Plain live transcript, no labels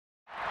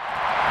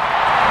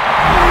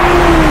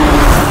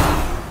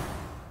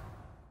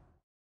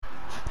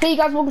Hey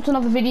guys, welcome to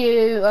another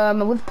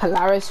video with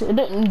Polaris. I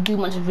don't do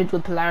much of a video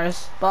with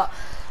Polaris, but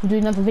I'm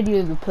doing another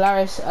video with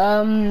Polaris.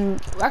 We're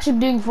actually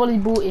doing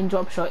volleyball in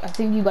drop shot. I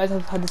think you guys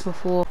have had this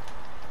before.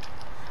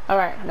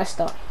 Alright, let's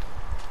start.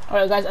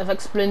 Alright guys, I've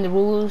explained the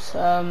rules.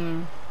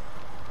 Alright,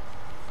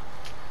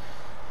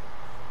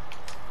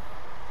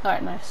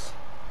 nice.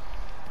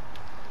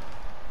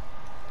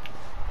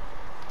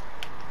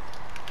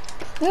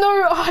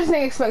 No, I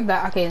didn't expect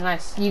that. Okay,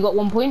 nice. You got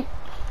 1 point.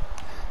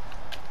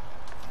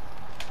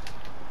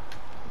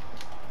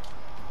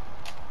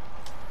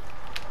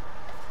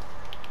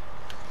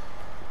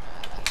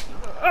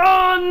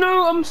 Oh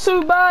no, I'm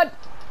so bad.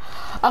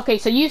 Okay,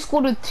 so you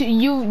scored with two.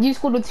 You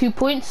scored with 2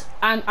 points,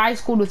 and I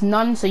scored with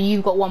none. So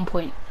you've got 1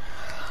 point.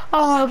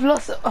 Oh, I've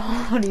lost.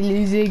 Oh, I'm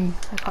losing.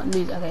 I can't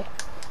lose. Okay,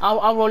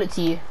 I'll roll it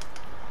to you.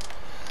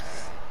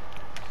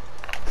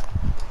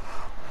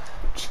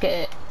 Just get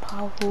it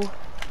powerful.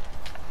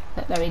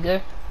 There we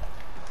go.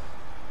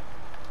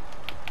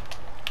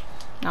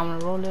 Now I'm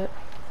gonna roll it.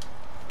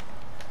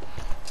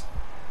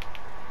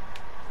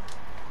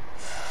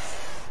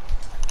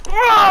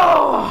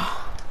 Oh!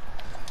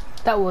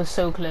 That was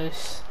so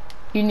close.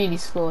 You nearly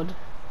scored.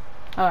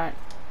 Alright.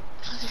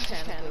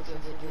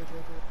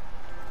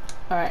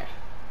 Alright.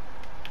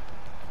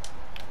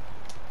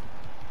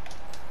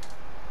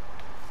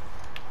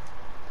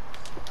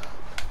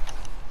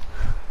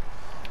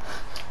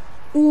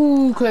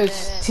 Ooh,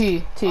 close.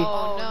 Two.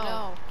 Oh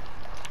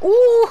no.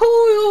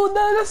 Ooh,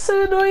 no, that's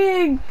so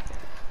annoying.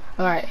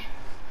 Alright.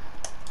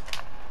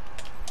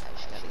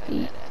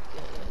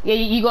 Yeah,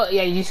 you got.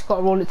 Yeah, you just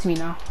gotta roll it to me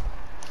now.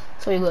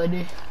 That's what you gotta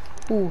do.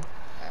 Ooh.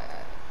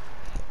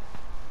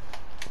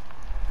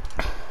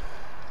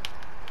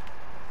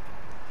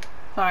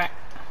 Alright.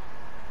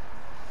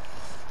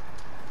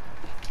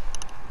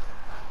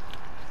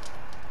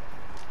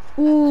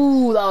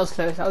 Ooh, that was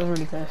close. That was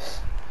really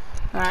close.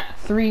 Alright,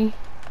 3.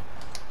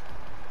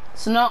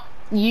 So now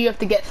you have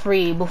to get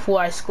 3 before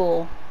I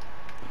score.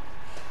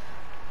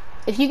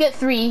 If you get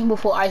 3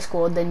 before I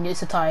score, then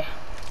it's a tie.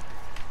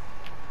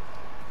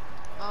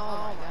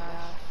 Oh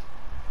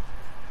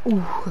my gosh.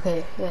 Ooh,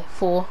 okay, yeah,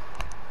 4.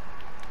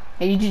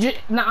 And you just,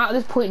 now at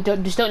this point,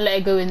 just don't let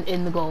it go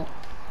in the goal.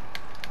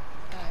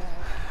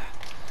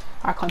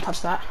 I can't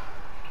touch that.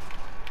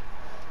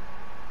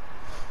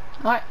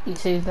 Alright, you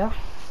saved that.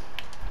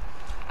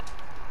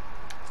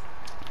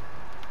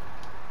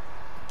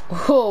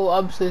 Oh,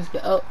 I'm so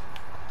scared.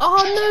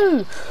 Oh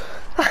no!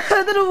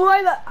 I don't know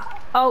why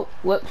that. Oh,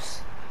 whoops.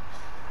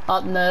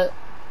 Oh no.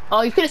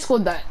 Oh, you could have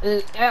scored that.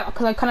 Yeah,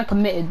 because I kind of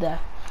committed there.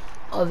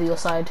 Over your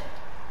side.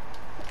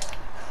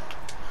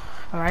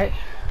 Alright.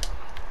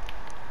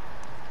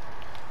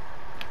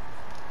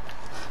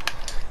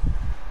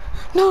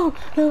 No,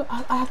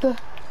 I have to.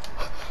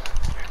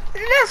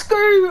 Let's go!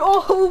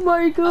 Oh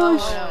my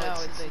gosh! Oh, no,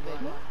 it's the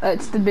big one.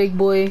 It's the big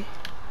boy.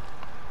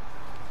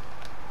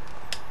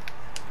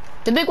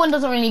 The big one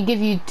doesn't really give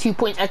you 2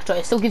 points extra.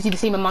 It still gives you the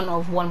same amount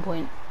of 1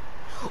 point.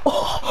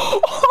 Oh,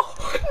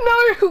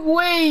 no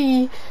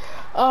way!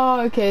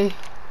 Oh, okay.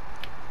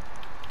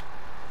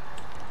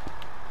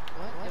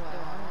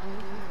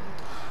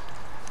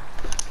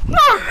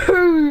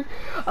 No!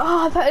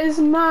 Oh, that is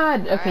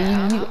mad. Okay,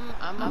 you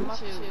I'm up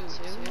to 2.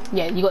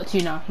 yeah, you got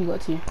 2 now. You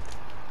got 2.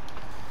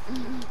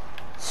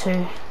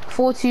 So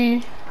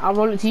 4-2. I'll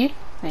roll it to you.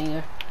 There you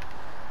go.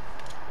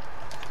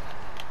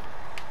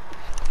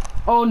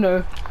 Oh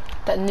no,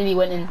 that nearly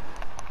went in.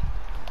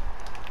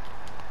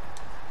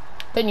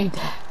 Don't you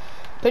dare!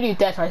 Don't you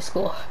dare try to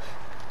score.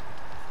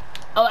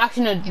 Oh,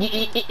 actually no.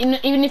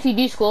 Even if you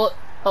do score,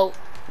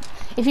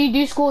 if you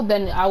do score,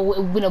 then I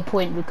will win a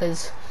point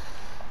because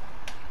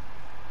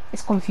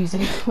it's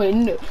confusing. Wait,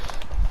 no.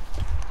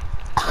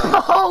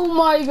 Oh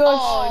my gosh!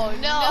 Oh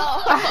no!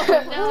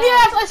 No.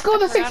 Yes, I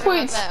scored the 6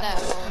 points.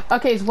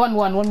 Okay, it's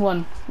 1-1,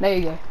 1-1. There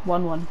you go,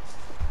 1-1.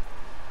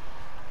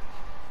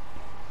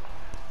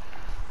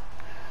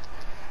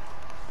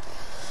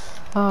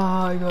 Oh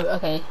my god.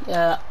 Okay.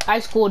 I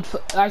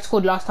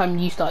scored last time.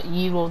 You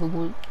roll the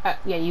ball.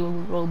 Yeah, you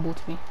roll the ball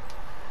to me.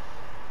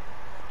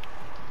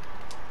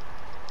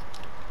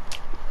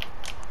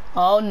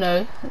 Oh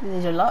no!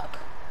 There's your luck.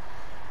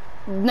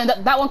 No,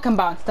 that one can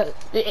bounce.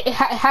 It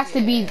has to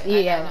be.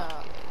 Yeah.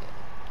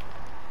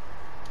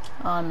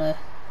 Oh no.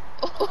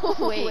 Oh,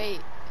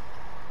 wait.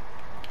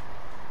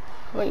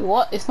 Wait,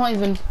 what? It's not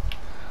even.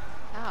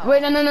 Ow.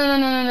 Wait, no,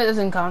 it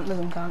doesn't count.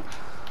 Doesn't count.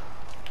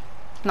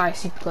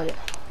 Nice, you got it.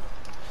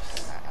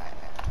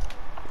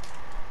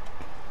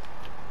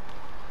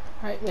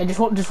 Alright, yeah,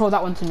 just roll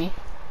that one to me.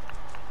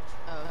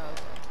 Oh,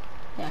 okay.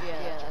 Yeah.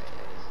 Yeah.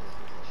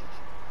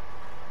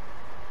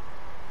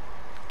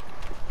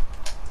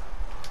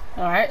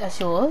 Alright, that's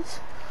yours.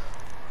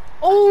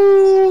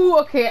 Oh,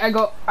 okay,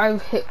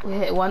 I've hit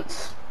it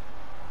once.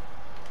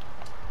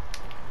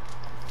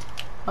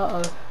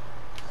 Uh oh.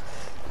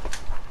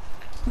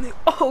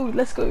 Oh,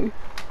 let's go.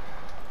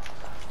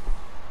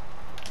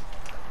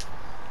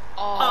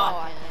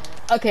 Oh,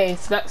 Okay,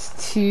 so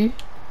that's 2.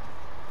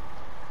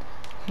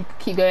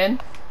 Keep going.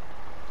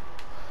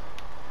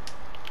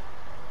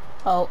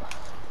 Oh.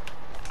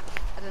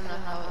 don't know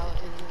how it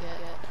didn't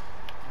get.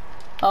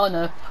 Oh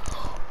no.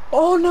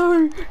 Oh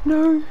no,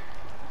 no.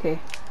 Okay.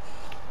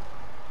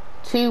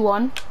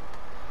 2-1.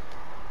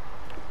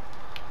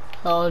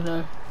 Oh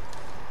no.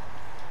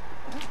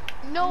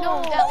 No,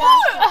 that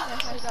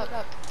last one messed it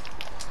up.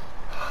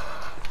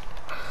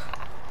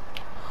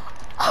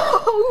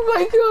 Oh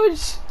my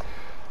gosh.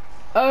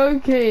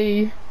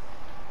 Okay.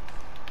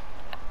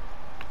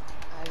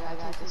 I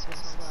got this one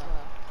slow.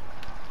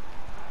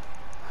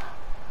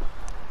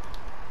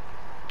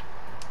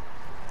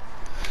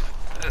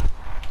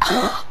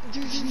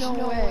 There's no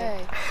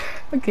way.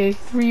 Okay,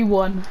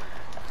 3-1.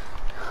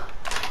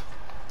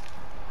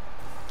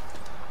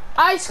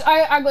 I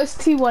got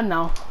 2-1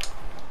 now.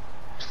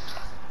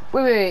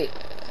 Wait.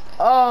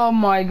 Oh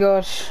my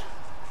gosh.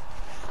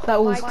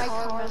 That was. My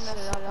car messed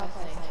it up, I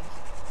think.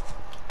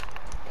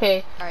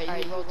 Okay.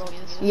 Alright, you rolled to me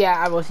this one? Yeah,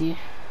 I will see.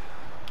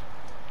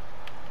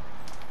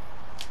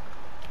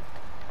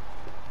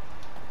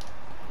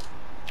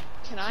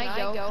 Can I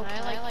go?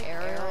 Can I like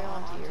aerial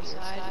onto your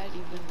side,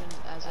 even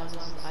as I'm on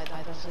the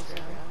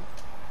ground?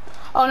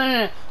 Oh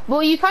no.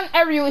 Well, you can't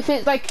aerial if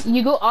it's like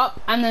you go up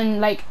and then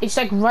like it's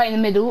like right in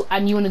the middle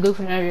and you want to go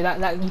for an aerial.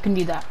 That you can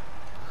do that.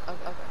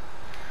 Okay.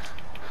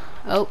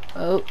 Oh.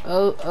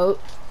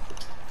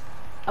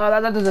 Oh,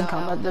 that doesn't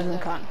count. That doesn't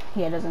count.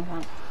 Yeah, it doesn't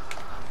count.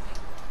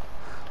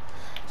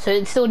 So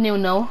it's still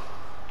 0-0.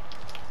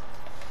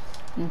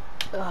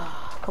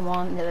 Come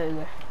on, there we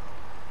go.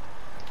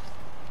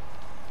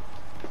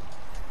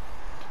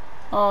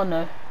 Oh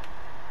no.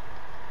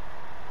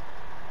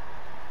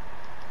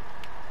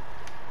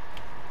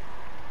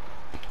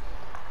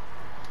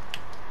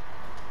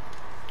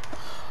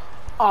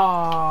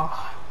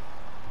 Oh,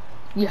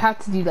 you had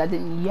to do that,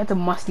 didn't you? You had to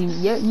musty me.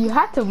 Yeah, you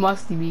had to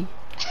musty me.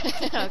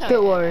 Okay,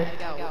 Don't worry.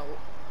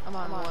 I'm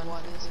on one.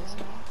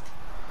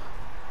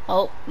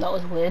 Oh, that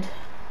was weird.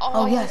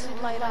 Oh yes. It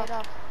didn't light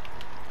up.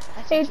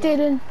 It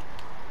didn't.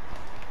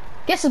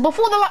 Yes,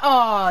 before the light.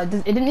 Oh,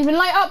 it didn't even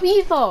light up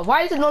either.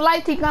 Why is it not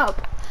lighting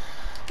up?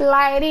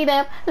 Light it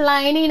up,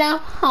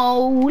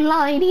 oh,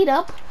 light it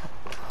up.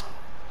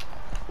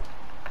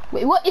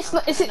 Wait, what? Is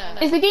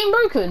the game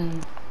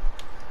broken?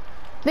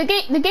 The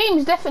game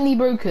is definitely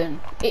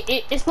broken.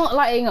 It's not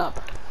lighting up.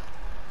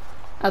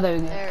 Oh, there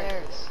we go.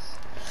 There it is.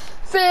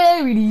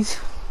 There it is.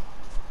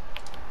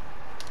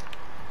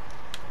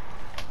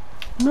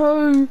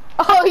 No.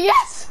 Oh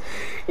yes,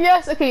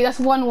 yes. Okay, that's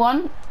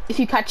 1-1. If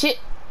you catch it.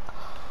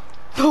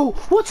 No.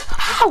 What?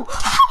 How?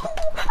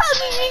 How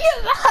did you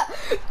get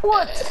that?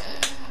 What?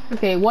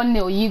 Okay,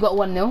 1-0. You got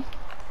 1-0.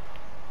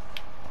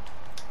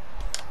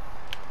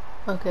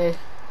 Okay.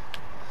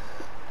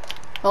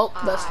 Oh,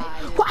 that's.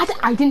 What?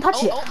 I didn't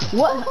touch it.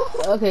 What?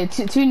 Okay,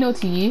 2-0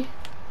 to you.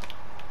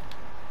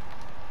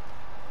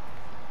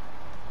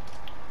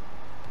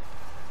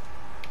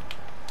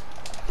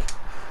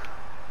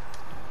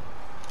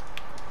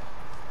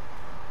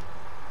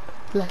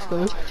 Let's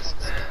go.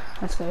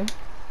 Let's go.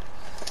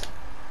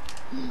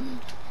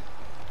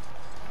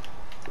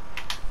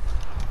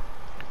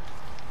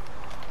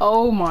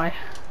 Oh my.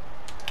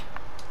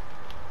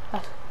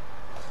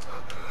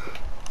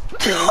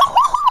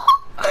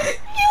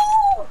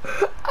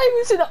 I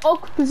was in an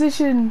awkward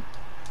position.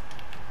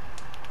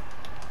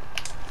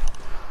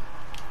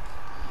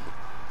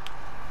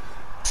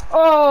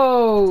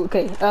 Oh,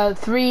 okay.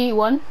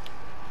 3-1.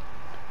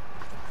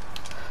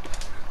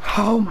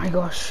 Oh my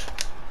gosh.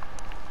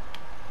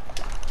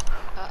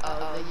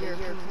 Uh-oh, the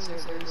European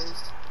servers.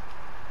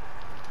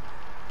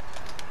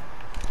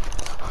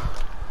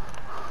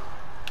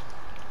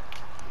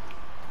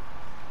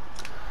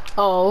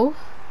 Oh.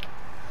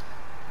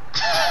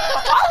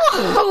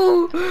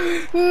 Oh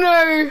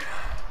no.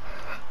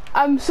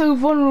 I'm so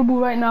vulnerable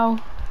right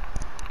now.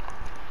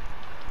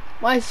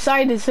 My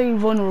side is so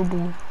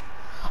vulnerable.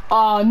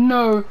 Oh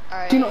no.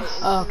 Do not.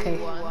 Oh, okay.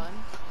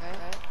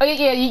 Oh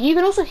yeah, you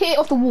can also hit it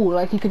off the wall.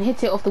 Like you can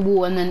hit it off the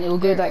wall and then it will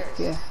go like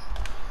yeah.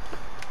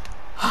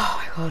 Oh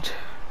my god.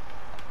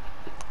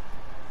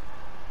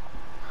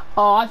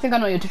 Oh, I think I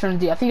know what you're trying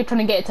to do. I think you're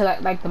trying to get it to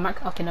like the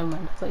max. Okay, never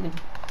mind. I thought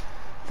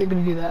you're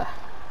gonna do that.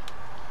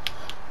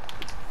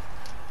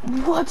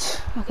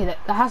 What? Okay, that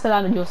has to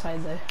land on your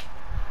side though.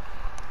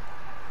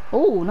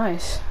 Oh,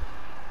 nice.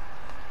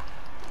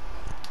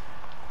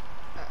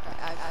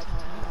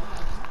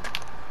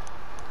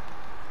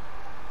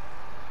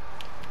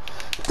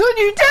 Don't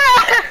you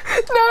dare!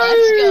 No!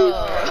 Let's go.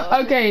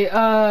 Okay,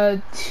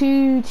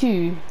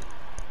 2-2.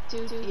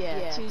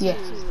 Yeah. Yeah.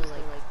 Is the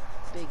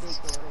big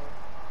score.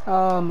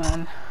 Oh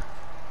man.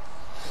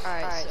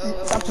 Alright, so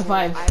it's up to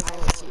 5. I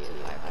vote to you.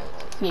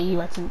 Yeah, you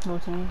had to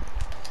vote to me.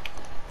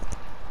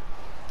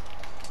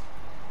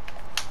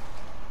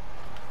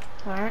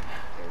 Alright.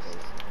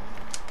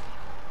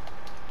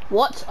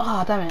 What?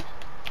 Ah, oh, damn it.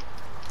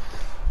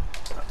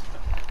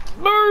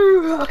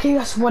 No! Okay,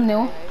 that's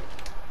 1-0.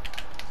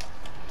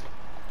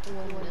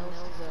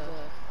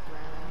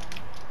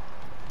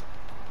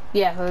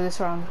 Yeah, for this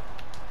round.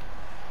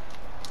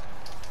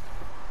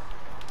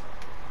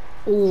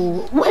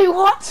 Oh, wait,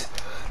 what?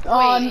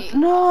 Oh Wait.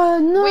 no,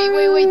 no.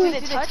 Wait,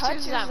 did it touch or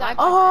is that my point?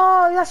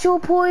 Oh, that's your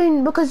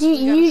point because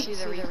you See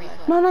the replay.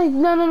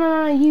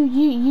 no, you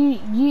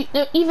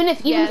no, even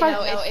if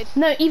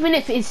even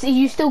if it's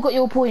you still got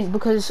your point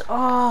because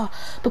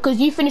because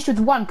you finished with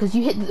 1 because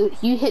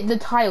you hit the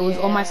tiles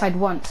on my side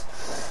once.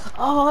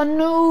 Oh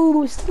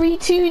no, it's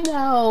 3-2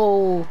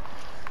 now.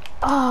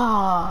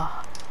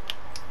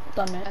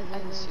 Done it.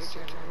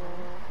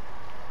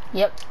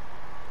 Yep.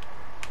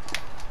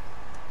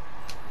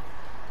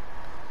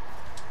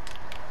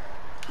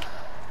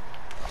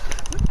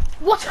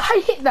 What?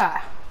 I hit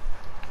that.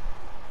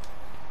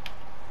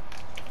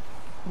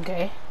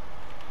 Okay.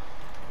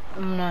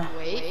 I'm gonna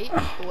Wait.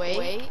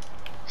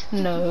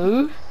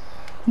 No,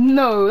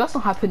 that's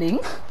not happening.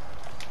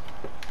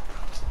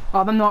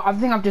 Oh, I'm not. I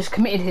think I've just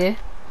committed here.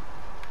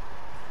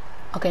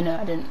 Okay, no,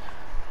 I didn't.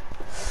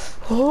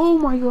 Oh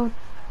my god.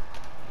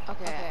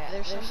 Okay,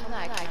 there's something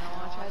that I kind of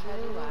want to try to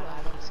do, but I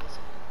don't know if it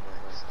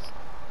works.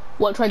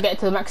 What? Try to get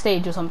to the max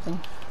stage or something?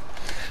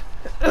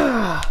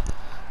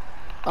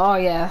 Oh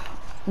yeah.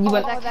 You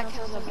went. That counts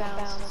as a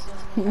bounce.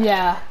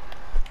 Yeah.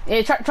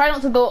 Yeah. Try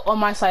not to go on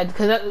my side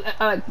because like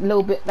a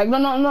little bit like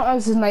not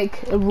as in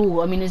like a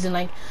rule. I mean, as in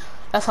like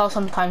that's how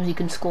sometimes you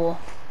can score.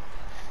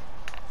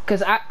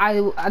 Because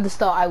I at the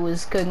start I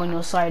was going on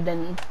your side,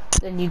 then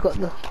you got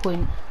the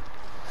point.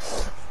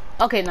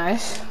 Okay,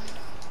 nice.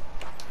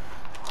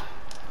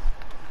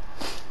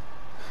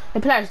 Hey,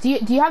 players, do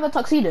you have a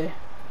tuxedo? Yeah,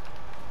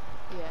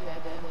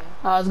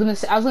 I do.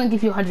 I was gonna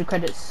give you 100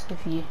 credits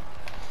if you.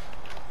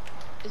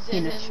 Is it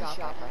in the shop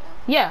right now?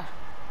 Yeah.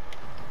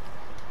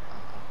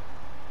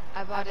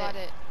 I bought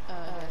it.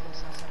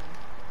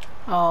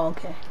 Oh,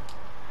 okay.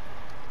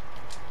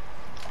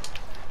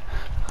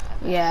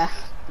 Yeah.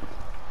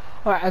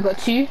 All right, I got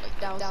 2.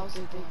 That was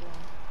a big one.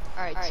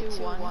 All right, 2-1 for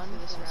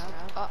this round.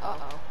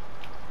 Uh-oh.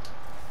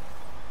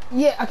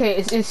 Yeah. Okay.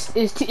 It's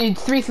 3-3.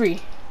 3-3.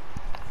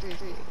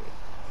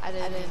 I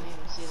didn't even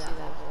see that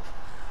level.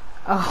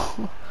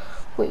 Oh.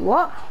 Wait.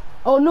 What?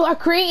 Oh no! I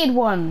created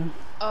one.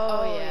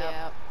 Oh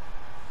yeah.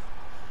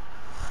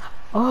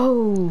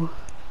 Oh.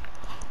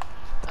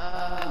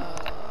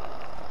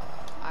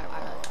 I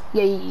will.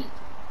 Yeah.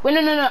 Wait.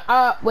 No.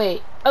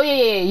 Wait. Oh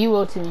yeah. You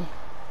will to me. Wait,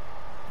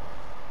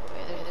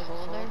 there's a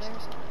hole there.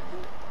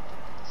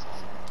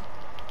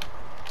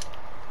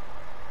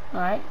 All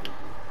right.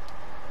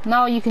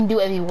 Now you can do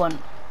whatever you want.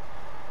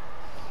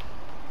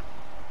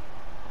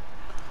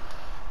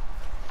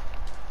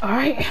 All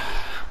right.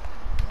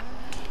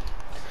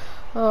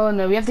 Oh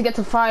no, we have to get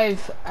to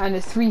 5, and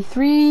it's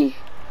 3-3.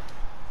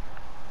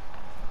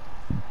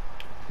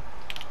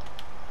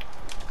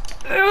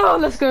 Oh,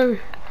 let's go.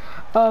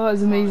 Oh,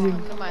 that's amazing.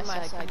 Come to my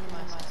side.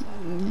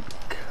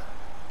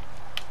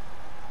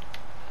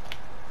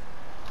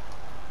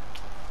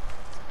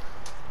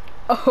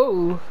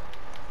 Oh.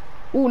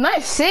 Oh,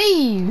 nice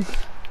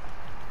save.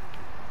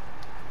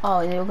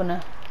 Oh, you're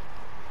gonna.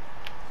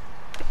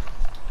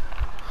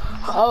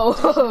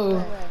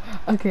 Oh.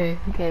 Okay.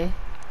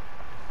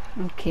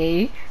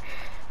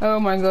 Oh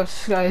my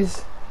gosh,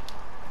 guys.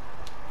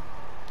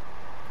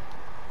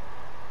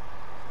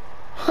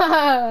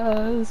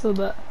 So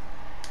that.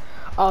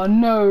 Oh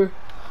no.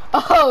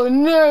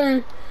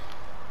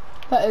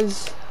 That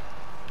is.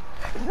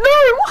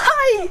 No,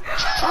 why?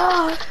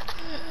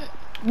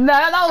 No,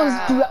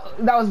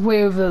 that was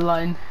way over the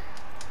line.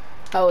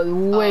 That was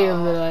way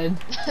over the line.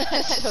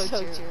 That's so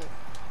true.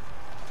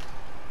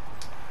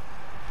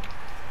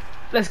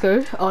 Let's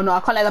go. Oh no, I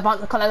can't let that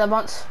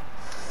bounce.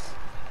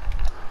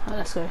 Oh,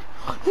 let's go.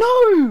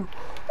 No!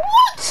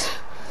 What?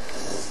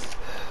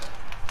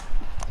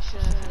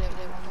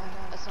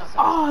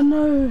 Oh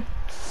no!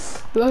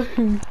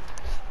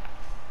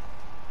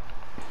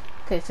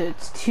 Okay, so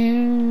it's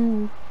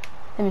 2.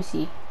 Let me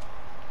see.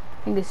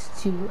 I think it's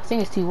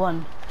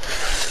 2-1.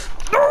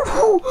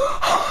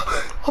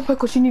 Oh my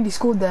gosh, you nearly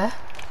scored there.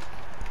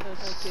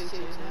 It's 2-2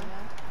 now?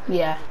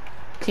 Yeah,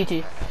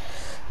 2-2.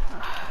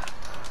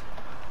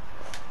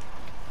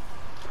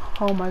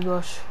 Oh my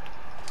gosh.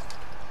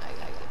 I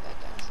gotta get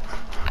back down.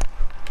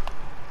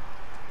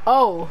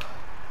 Oh.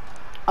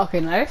 Okay,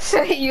 nice.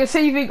 You're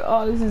saving.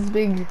 Oh, this is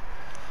big.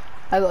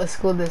 I gotta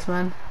score this,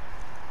 man.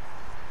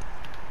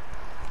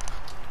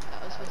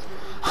 That was supposed to be.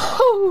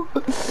 Oh.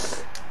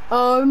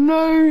 Oh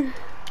no.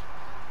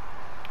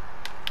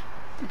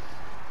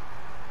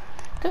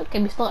 Don't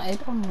get me started.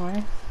 I'm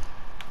alright.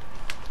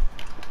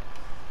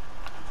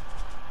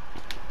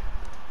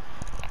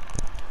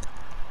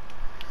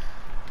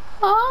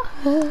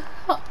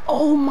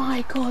 Oh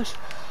my gosh.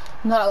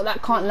 No,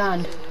 that can't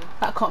land.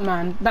 That can't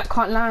land. That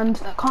can't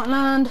land.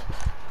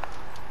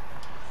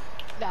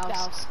 That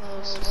was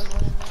close, wasn't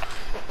it?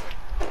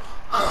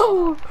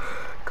 Oh,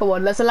 come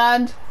on, let's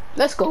land.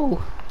 Let's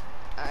go.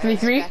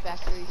 3-3. Back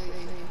 3-3.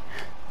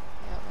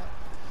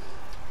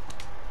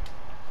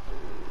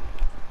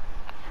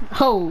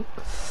 Ho.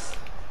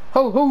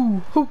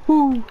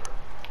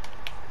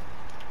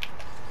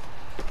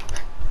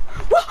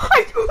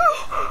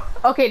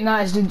 Okay, no,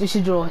 it's a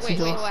draw. It's a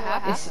draw. Wait, what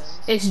happens?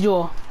 It's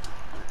draw.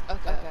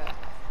 Okay.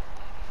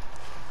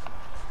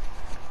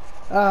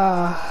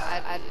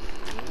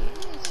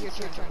 It's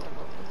your turn.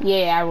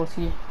 Yeah, I roll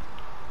to you.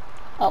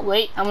 Oh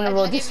wait, I'm gonna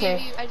roll this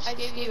way. I just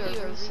gave you a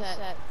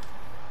reset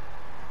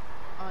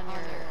on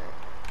your.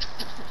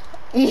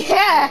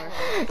 Yeah,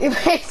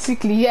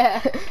 basically,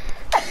 yeah.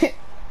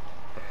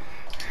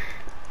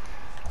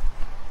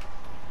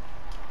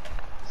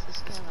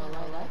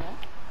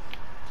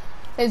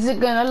 Is it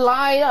gonna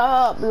light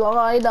up,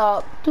 light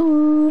up,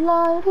 do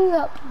light it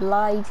up,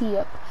 light it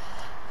up.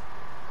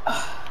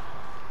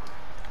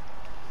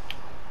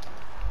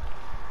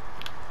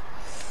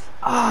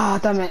 Ah,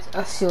 damn it,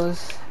 that's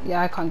yours.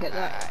 Yeah, I can't get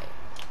that.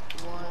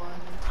 Alright.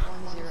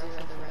 1-0 for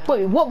the round.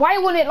 Wait, what? Why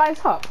won't it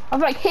light up?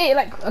 I've like hit it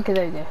like. Okay,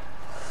 there you go.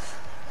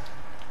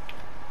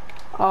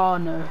 Oh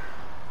no,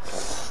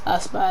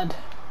 that's bad.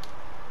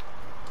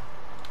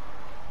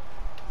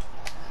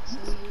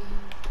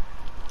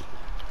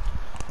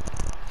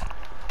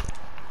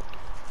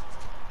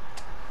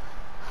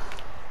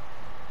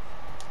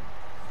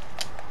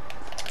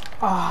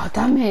 Oh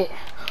damn it!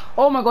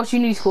 Oh my gosh, you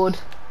nearly scored.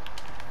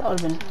 That would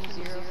have been. 2-0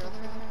 for the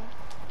round.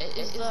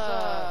 Is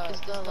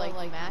the like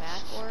match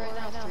score right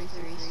now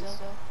 3-3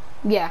 still?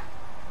 Yeah.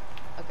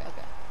 Okay.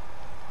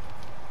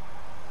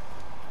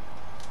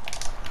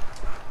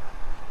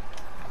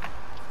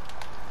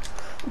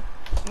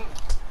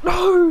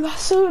 No,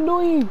 that's so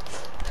annoying.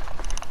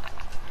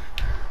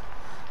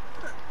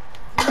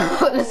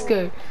 Let's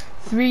go.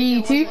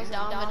 3-2.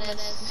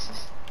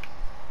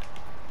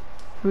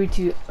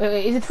 3-2.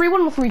 Wait, is it 3-1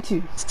 or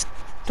 3-2?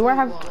 Do I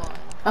have?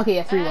 Okay,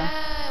 yeah, 3-1.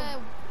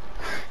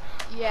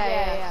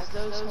 Yeah.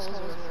 Those holes were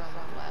from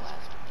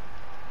last.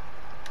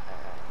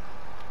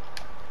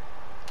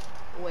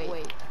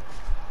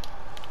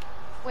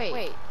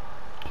 Wait.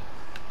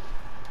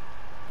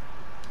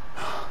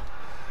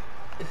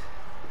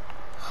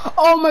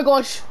 Oh my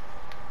gosh.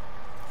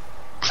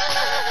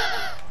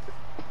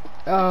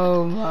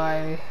 Oh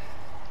my.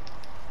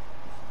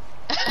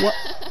 What?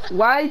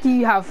 Why do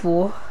you have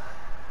 4?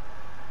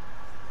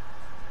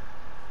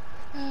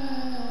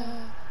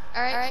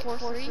 Alright,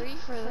 4-3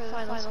 for the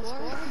final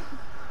score.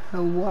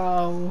 Oh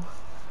wow.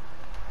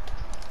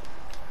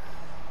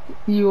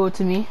 You owe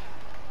to me.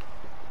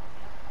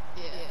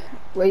 Yeah.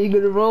 Where you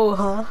gonna roll,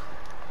 huh?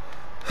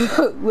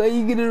 Where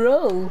you gonna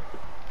roll?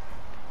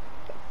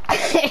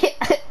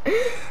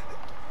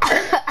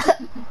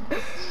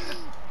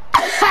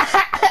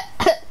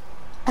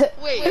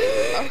 Wait,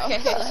 okay,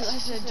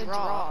 that's a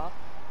draw.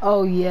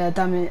 Oh yeah,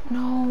 damn it.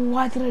 No,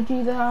 why did I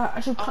do that? I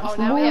should punch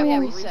the now we have ball.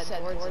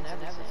 reset boards and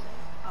everything.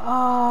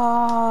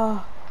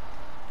 Ah,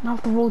 now I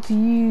have to roll to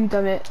you,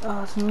 damn it.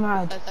 Oh, it's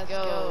mad. Let's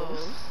go.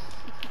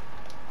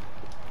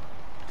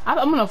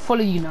 I'm gonna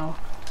follow you now.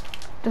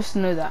 Just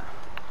know that.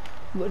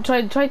 But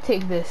try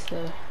take this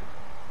though.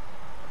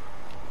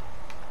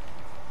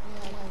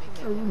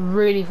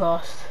 Really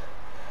fast.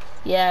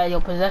 Yeah, your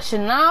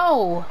possession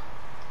now.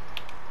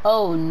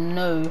 Oh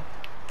no.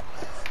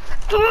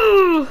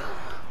 No.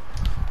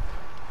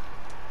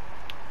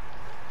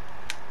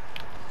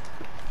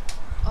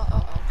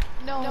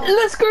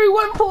 Let's go,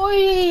 1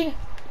 point.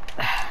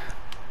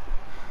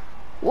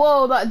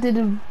 Whoa, that did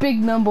a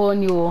big number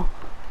on your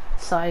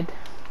side.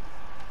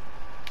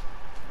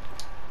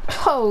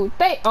 Oh,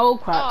 oh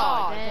crap.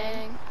 Oh,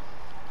 dang.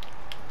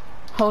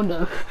 Oh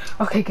no.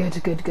 Okay,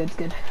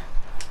 good.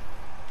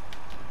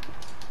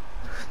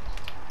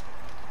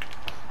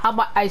 How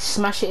about I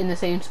smash it in the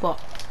same spot?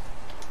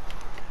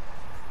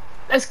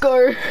 Let's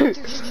go. There's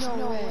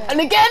no way. And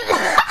again.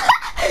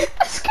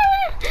 Let's go.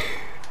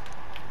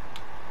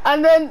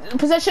 And then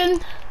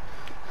possession.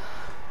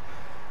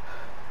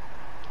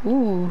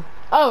 Ooh.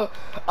 Oh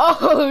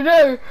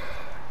no.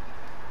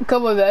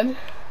 Come on then.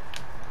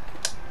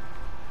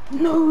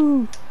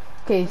 No.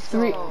 Okay,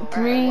 3, 2.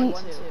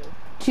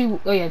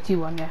 Oh yeah,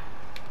 2-1. Yeah.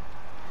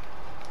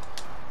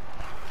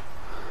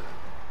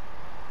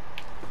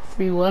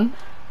 3-1.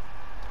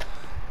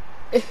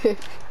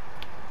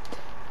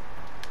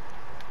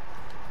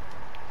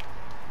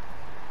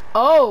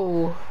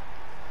 Oh!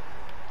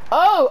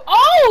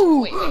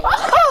 Wait.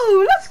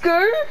 Oh! Let's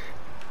go!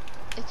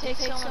 It takes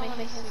so many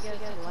hits to get it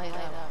to light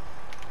up.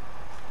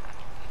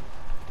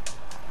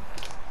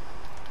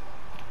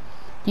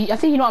 I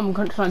think you know what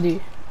I'm trying to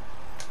do.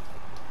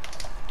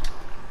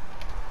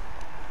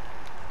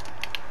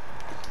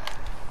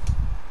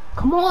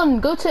 Come on,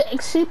 go to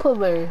X Super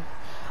though.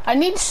 I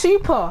need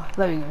super.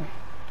 There we go.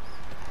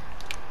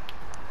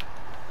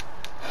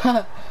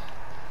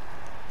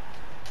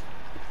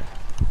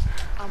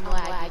 I'm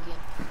lagging.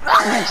 I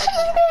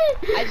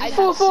just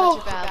have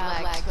such a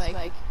bad lag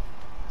spike.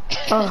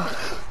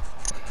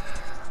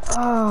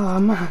 Oh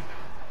man.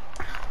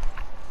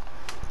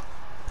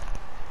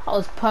 That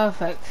was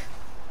perfect.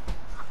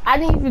 I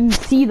didn't even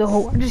see the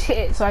hole. I just hit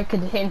it so I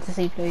could hit into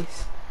safe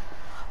place.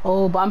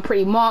 Oh, but I'm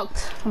pretty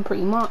marked.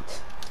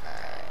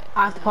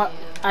 I have to part.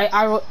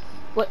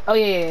 What? Oh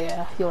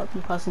yeah. You're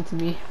passing to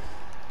me.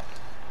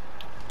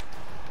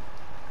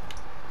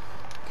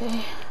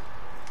 Okay.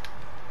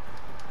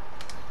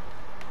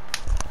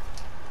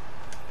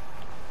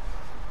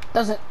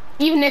 Doesn't.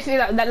 Even if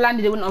that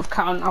landed, it wouldn't have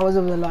counted. I was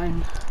over the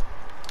line.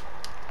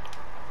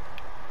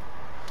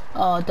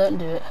 Oh, don't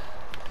do it.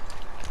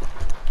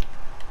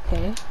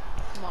 Okay.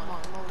 Come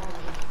on.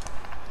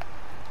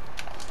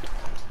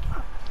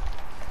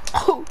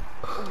 Oh.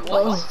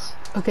 What? Oh.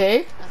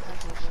 Okay.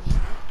 That's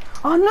unfortunate.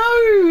 Oh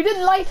no! It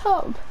didn't light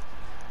up.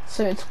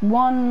 So it's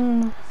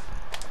 1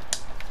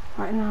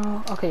 right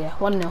now. Okay, yeah,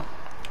 1-0.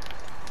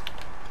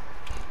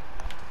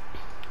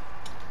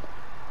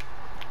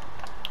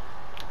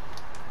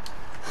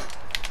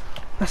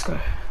 Let's go.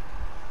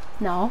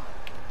 Now.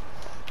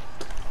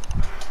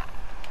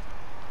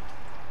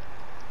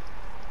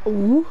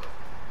 Ooh.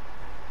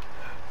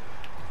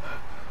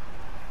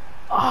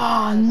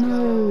 Ah,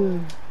 no.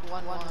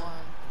 1-1.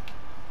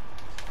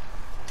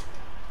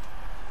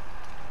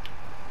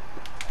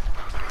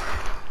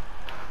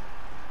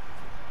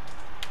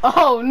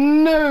 Oh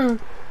no.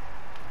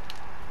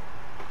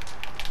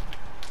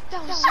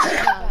 That was such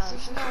a bounce.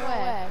 There's no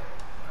way.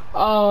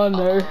 Oh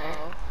no.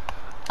 Uh-oh.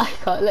 I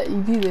can't let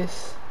you do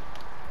this.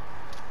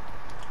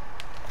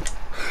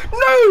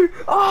 No!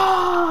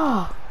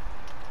 Ah!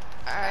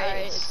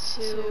 Alright, it's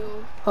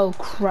 2. Oh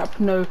crap,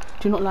 no.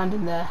 Do not land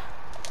in there.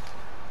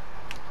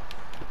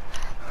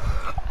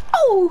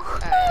 Oh!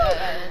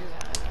 Alright,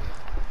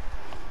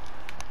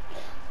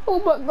 Oh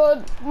my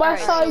god, my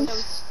side.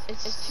 So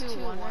it's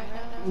 2-1 right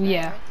now?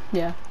 Yeah,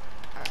 yeah.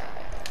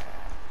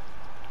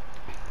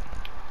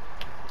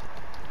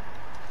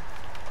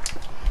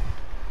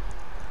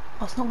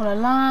 Oh, it's not gonna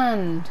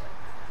land.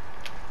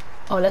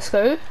 Oh, let's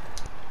go.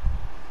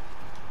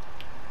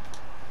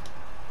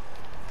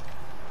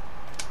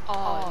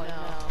 Oh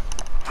no.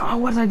 Oh,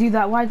 why did I do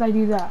that? Why did I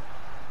do that?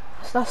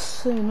 That's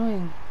so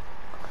annoying.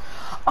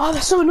 Oh,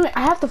 that's so annoying.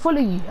 I have to follow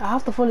you. I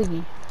have to follow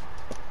you.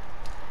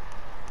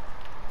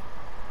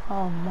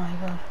 Oh my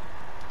god.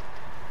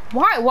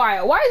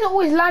 Why is it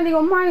always landing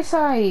on my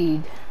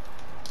side?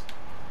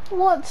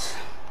 What?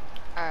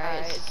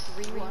 Alright, it's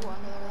 3-1,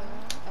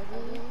 I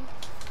believe.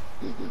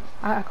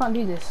 I can't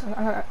do this.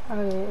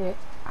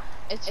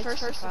 It's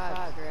first to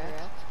 5,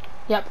 correct?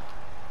 Yep.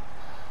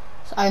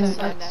 So I'm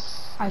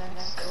next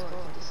score.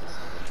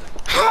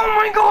 Oh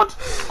my god!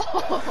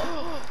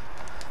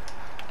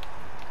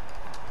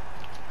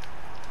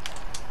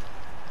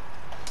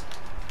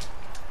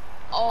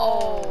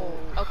 Oh,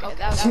 okay,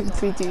 that was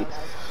 3-2.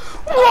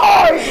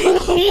 Why?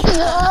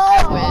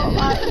 Oh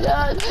my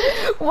god!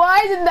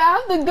 Why did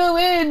that have to go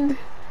in?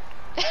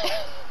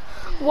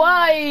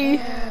 Why?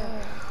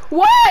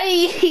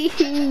 Why?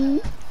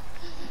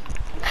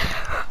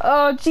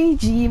 Oh,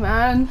 GG,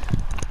 man.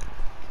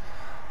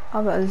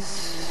 Oh, that is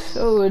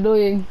so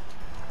annoying.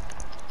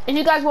 If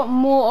you guys want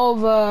more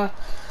of a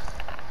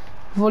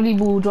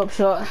volleyball drop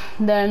shot,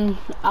 then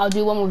I'll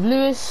do one with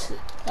Lewis,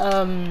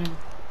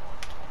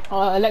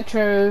 or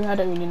Electro. I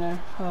don't really know.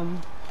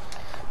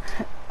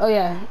 Oh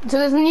yeah. So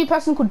there's a new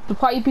person called the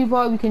Party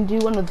People. We can do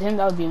one with him.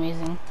 That would be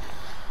amazing.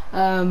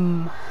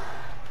 Now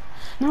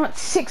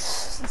it's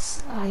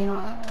 6. You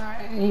know.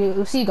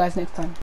 You'll see you guys next time.